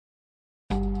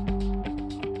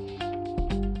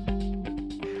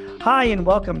Hi, and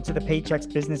welcome to the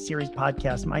Paychex Business Series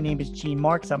podcast. My name is Gene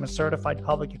Marks. I'm a certified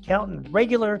public accountant,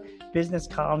 regular business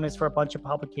columnist for a bunch of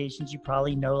publications you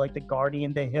probably know, like The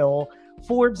Guardian, The Hill,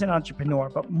 Forbes, and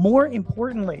Entrepreneur. But more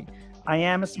importantly, I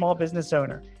am a small business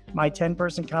owner. My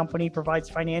 10-person company provides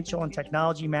financial and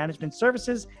technology management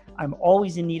services. I'm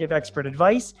always in need of expert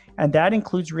advice, and that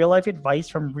includes real-life advice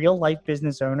from real-life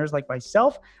business owners like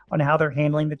myself on how they're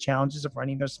handling the challenges of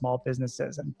running their small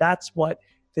businesses. And that's what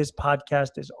this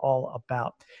podcast is all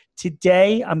about.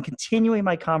 Today, I'm continuing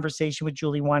my conversation with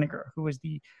Julie Weininger, who is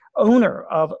the owner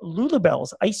of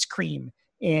Lulabelle's Ice Cream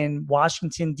in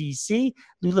Washington, D.C.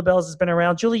 Lulabelle's has been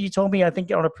around. Julie, you told me, I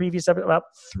think on a previous episode, about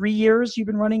 3 years you've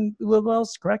been running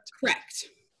Lulabelle's, correct? Correct.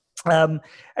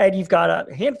 And you've got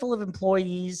a handful of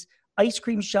employees, ice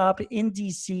cream shop in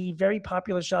DC, very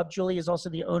popular shop. Julie is also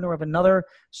the owner of another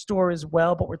store as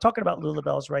well, but we're talking about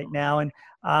Lulabelle's right now. And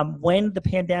when the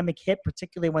pandemic hit,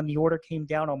 particularly when the order came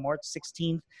down on March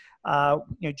 16th,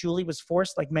 Julie was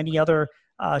forced, like many other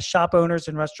shop owners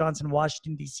and restaurants in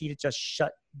Washington, DC, to just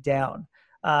shut down.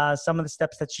 Some of the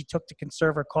steps that she took to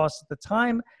conserve her costs at the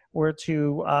time were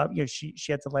to, she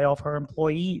had to lay off her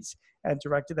employees and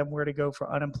directed them where to go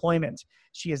for unemployment.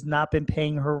 She has not been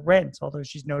paying her rent, although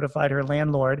she's notified her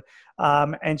landlord,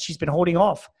 and she's been holding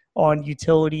off on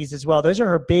utilities as well. Those are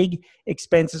her big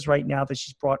expenses right now that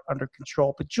she's brought under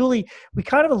control. But Julie, we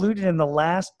kind of alluded in the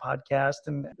last podcast,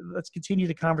 and let's continue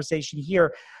the conversation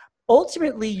here.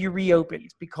 Ultimately, you reopened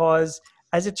because,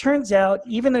 as it turns out,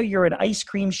 even though you're an ice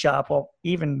cream shop,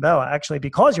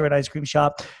 because you're an ice cream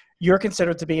shop, you're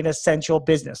considered to be an essential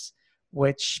business,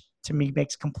 which to me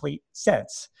makes complete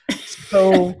sense.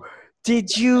 So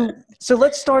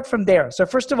let's start from there. So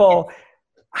first of all,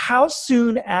 how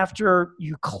soon after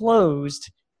you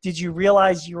closed did you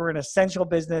realize you were an essential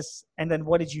business? And then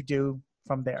what did you do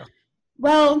from there?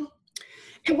 Well,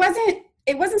 it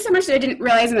wasn't so much that I didn't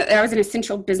realize that I was an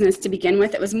essential business to begin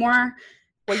with. It was more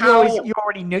you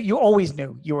always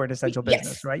knew you were an essential business,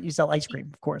 yes. Right? You sell ice cream,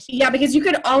 of course. Yeah, because you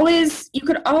could always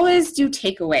do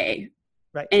takeaway.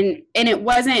 Right. And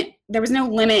there was no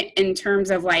limit in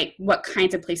terms of like what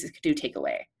kinds of places could do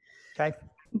takeaway. Okay.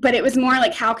 But it was more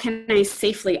like, how can I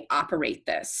safely operate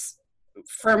this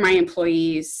for my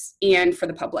employees and for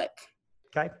the public?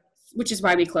 Okay. Which is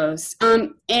why we closed.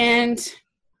 And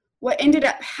what ended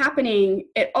up happening,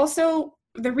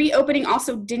 the reopening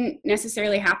also didn't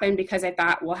necessarily happen because I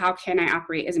thought, well, how can I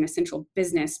operate as an essential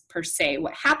business per se?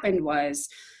 What happened was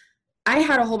I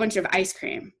had a whole bunch of ice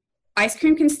cream. Ice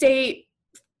cream can stay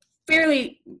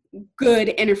fairly good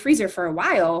in a freezer for a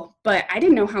while, but I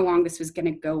didn't know how long this was going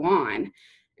to go on.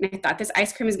 And I thought this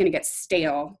ice cream is going to get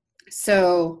stale.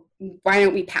 So why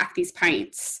don't we pack these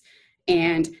pints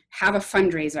and have a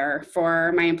fundraiser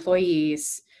for my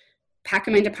employees, pack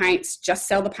them into pints, just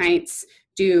sell the pints,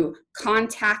 do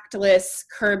contactless,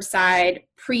 curbside,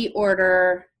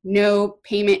 pre-order, no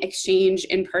payment exchange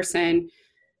in person,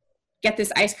 get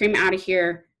this ice cream out of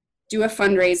here, do a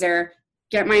fundraiser,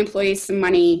 get my employees some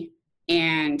money,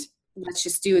 and let's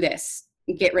just do this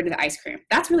and get rid of the ice cream.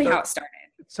 That's really how it started.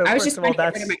 So I was just trying to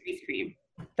get rid of my ice cream.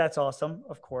 That's awesome,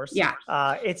 of course. Yeah.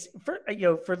 It's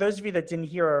for those of you that didn't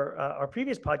hear our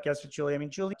previous podcast with Julie. I mean,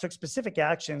 Julie took specific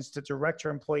actions to direct her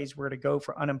employees where to go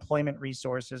for unemployment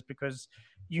resources because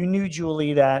you knew,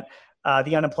 Julie, that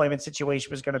the unemployment situation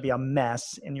was going to be a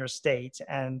mess in your state,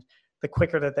 and the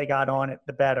quicker that they got on it,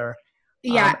 the better.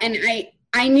 Yeah, and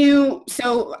I knew,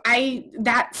 so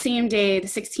that same day, the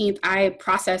 16th, I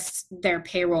processed their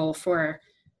payroll for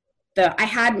I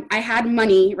had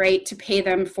money, right, to pay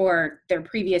them for their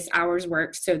previous hours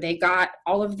worked. So they got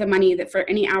all of the money that for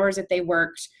any hours that they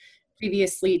worked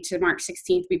previously to March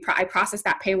 16th, I processed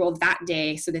that payroll that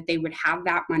day so that they would have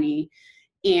that money.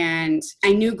 And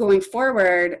I knew going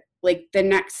forward, like the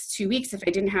next 2 weeks, if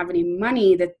I didn't have any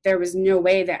money, that there was no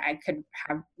way that I could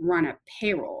have run a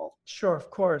payroll. Sure, of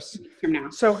course. From now.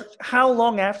 So how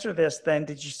long after this then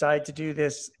did you decide to do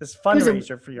this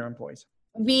fundraiser for your employees?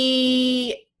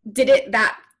 We did it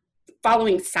that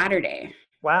following Saturday.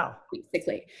 Wow.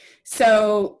 Basically.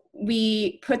 So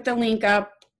we put the link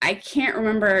up. I can't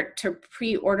remember to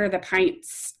pre-order the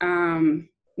pints.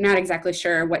 Not exactly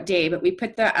sure what day, but we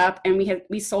put that up and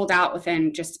we sold out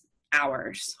within just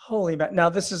hours. Holy man. Now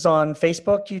this is on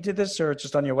Facebook you did this or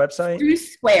just on your website? Through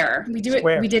Square. We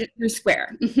did it through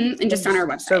Square and just on our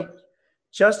website. So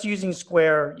just using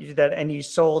Square, you did that and you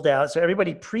sold out. So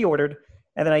everybody pre-ordered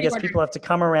and then I guess people have to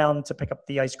come around to pick up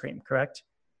the ice cream, correct?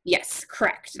 Yes,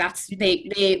 correct.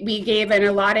 We gave an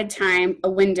allotted time, a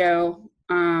window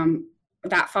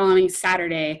that following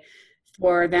Saturday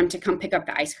for them to come pick up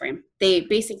the ice cream. They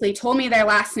basically told me their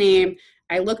last name.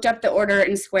 I looked up the order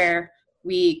in Square.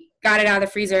 We got it out of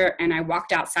the freezer, and I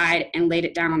walked outside and laid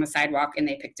it down on the sidewalk, and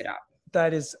they picked it up.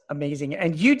 That is amazing.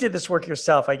 And you did this work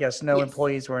yourself, I guess. No Yes.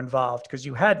 employees were involved because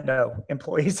you had no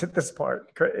employees at this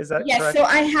part. Is that Yes. correct? So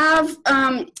I have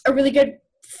a really good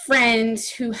friend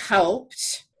who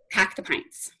helped pack the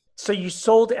pints. So you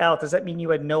sold out. Does that mean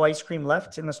you had no ice cream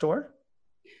left in the store?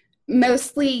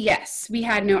 Mostly, yes. We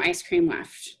had no ice cream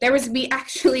left. We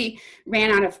actually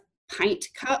ran out of pint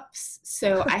cups.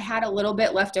 So I had a little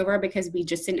bit left over because we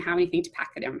just didn't have anything to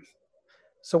pack it in.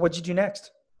 So what'd you do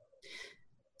next?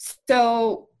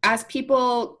 So as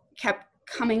people kept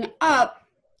coming up,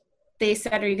 they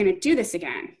said, "Are you going to do this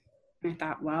again?" And I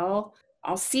thought, well,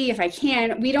 I'll see if I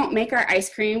can. We don't make our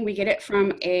ice cream. We get it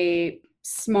from a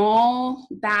small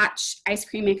batch ice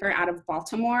cream maker out of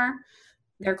Baltimore.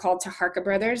 They're called Taharka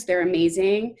Brothers. They're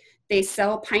amazing. They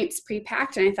sell pints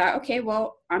pre-packed. And I thought, okay,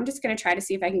 well, I'm just going to try to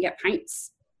see if I can get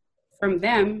pints from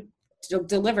them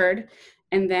delivered.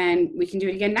 And then we can do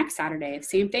it again next Saturday.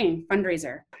 Same thing,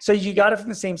 fundraiser. So you got it from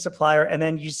the same supplier, and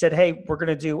then you said, "Hey, we're going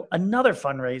to do another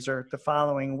fundraiser the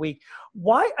following week."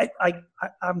 Why?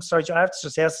 I'm sorry, Joe, I have to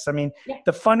just ask this. I mean, Yeah.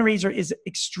 the fundraiser is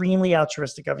extremely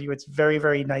altruistic of you. It's very,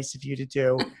 very nice of you to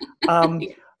do.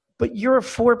 But you're a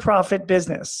for-profit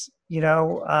business. You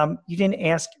didn't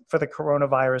ask for the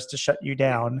coronavirus to shut you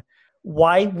down.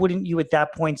 Why wouldn't you, at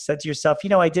that point, said to yourself,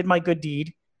 "I did my good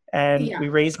deed, and we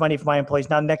raised money for my employees.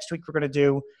 Now next week we're going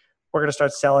to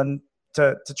start selling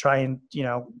to try and,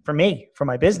 for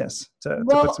my business to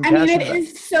put some cash in it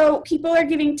is, so people are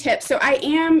giving tips. So I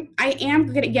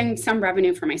am getting some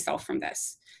revenue for myself from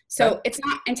this. So It's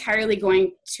not entirely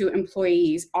going to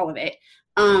employees, all of it.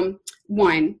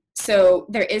 One, so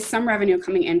there is some revenue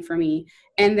coming in for me.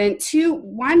 And then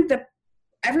two,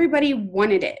 everybody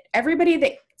wanted it.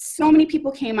 So many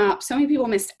people came up, so many people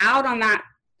missed out on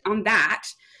that.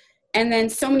 And then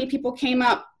so many people came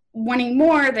up wanting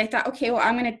more. They thought, okay, well,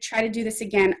 I'm going to try to do this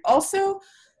again. Also,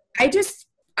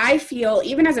 I feel,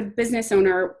 even as a business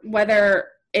owner, whether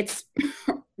it's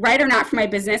right or not for my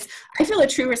business, I feel a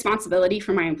true responsibility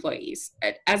for my employees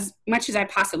as much as I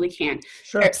possibly can.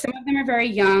 Sure. Some of them are very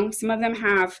young. Some of them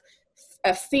have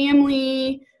a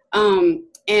family.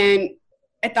 And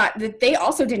I thought that they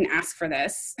also didn't ask for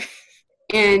this.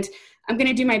 And I'm going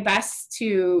to do my best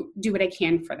to do what I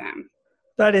can for them.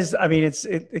 That is, it's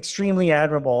extremely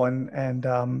admirable. And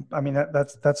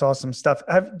that's awesome stuff.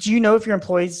 Do you know if your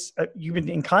employees, you've been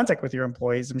in contact with your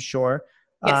employees, I'm sure,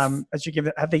 yes.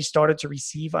 Have they started to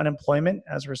receive unemployment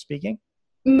as we're speaking?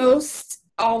 Most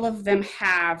all of them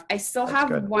have. I still That's have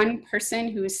good. One person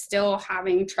who is still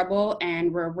having trouble,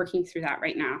 and we're working through that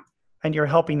right now. And you're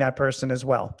helping that person as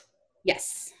well.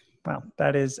 Yes. Wow,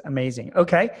 that is amazing.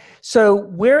 Okay,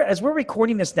 so as we're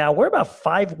recording this now, we're about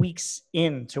 5 weeks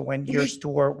into when your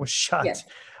store was shut. Yes.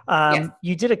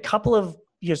 You did a couple of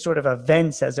sort of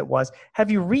events, as it was.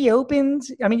 Have you reopened?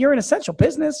 You're an essential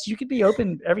business. You could be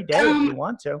open every day if you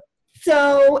want to.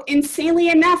 So insanely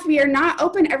enough, we are not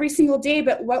open every single day,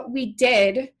 but what we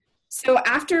did, so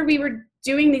after we were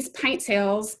doing these pint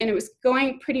sales and it was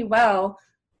going pretty well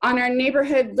on our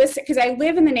neighborhood list, because I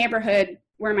live in the neighborhood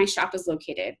where my shop is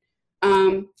located.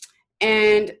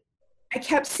 And I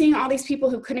kept seeing all these people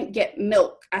who couldn't get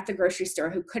milk at the grocery store,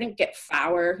 who couldn't get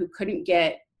flour, who couldn't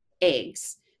get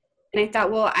eggs. And I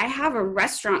thought, well, I have a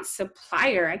restaurant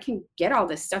supplier. I can get all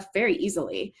this stuff very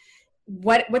easily.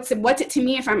 What's it to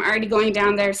me if I'm already going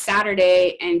down there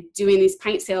Saturday and doing these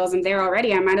pint sales and there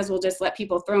already? I might as well just let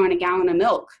people throw in a gallon of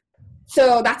milk.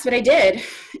 So that's what I did.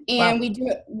 And We do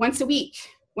it once a week.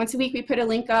 Once a week we put a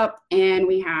link up, and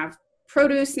we have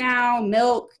produce now,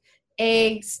 milk,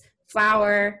 eggs,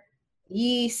 flour,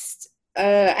 yeast,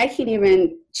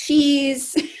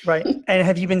 cheese. Right. And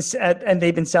have you been, and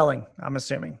they've been selling, I'm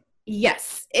assuming?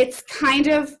 Yes. It's kind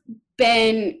of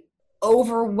been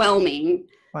overwhelming.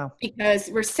 Wow. Because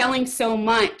we're selling so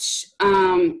much,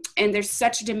 and there's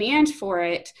such demand for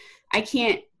it. I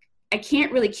can't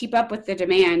really keep up with the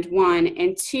demand, one,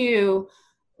 and two,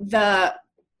 the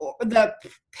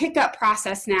pickup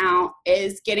process now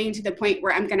is getting to the point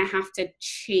where I'm going to have to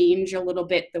change a little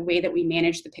bit the way that we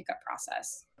manage the pickup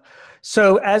process.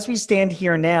 So as we stand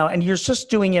here now, and you're just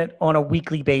doing it on a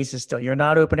weekly basis still, you're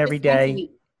not open every day.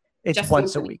 It's just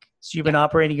once a week. So you've been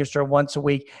operating your store once a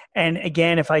week. And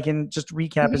again, if I can just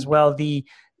recap as well,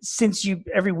 since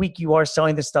every week you are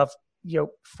selling this stuff,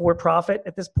 for profit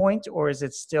at this point, or is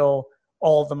it still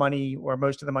all the money or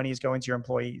most of the money is going to your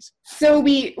employees? So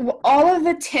all of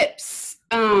the tips,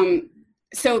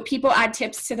 so people add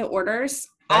tips to the orders.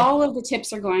 Okay. All of the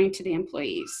tips are going to the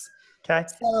employees. Okay.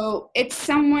 So it's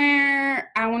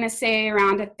somewhere, I want to say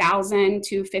around $1,000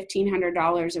 to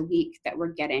 $1,500 a week that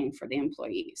we're getting for the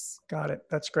employees. Got it.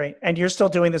 That's great. And you're still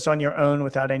doing this on your own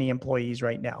without any employees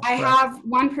right now? I correct? have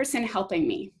one person helping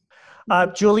me.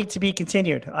 Julie, to be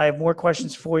continued. I have more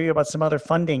questions for you about some other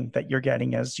funding that you're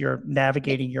getting as you're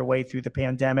navigating your way through the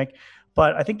pandemic.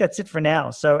 But I think that's it for now.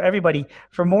 So everybody,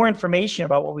 for more information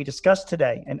about what we discussed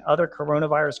today and other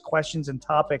coronavirus questions and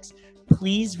topics,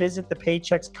 please visit the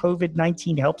Paychex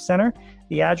COVID-19 Help Center.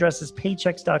 The address is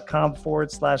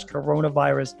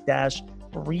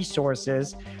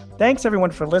paychex.com/coronavirus-resources. Thanks everyone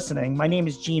for listening. My name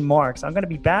is Gene Marks. I'm going to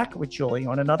be back with Julie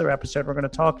on another episode. We're going to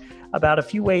talk about a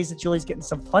few ways that Julie's getting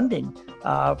some funding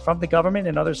from the government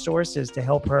and other sources to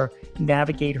help her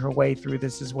navigate her way through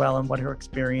this as well and what her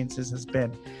experiences has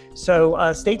been.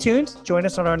 So stay tuned. Join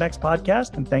us on our next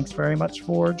podcast. And thanks very much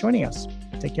for joining us.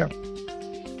 Take care.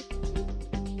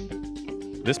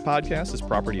 This podcast is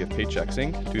property of Paychex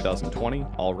Inc., 2020,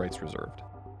 all rights reserved.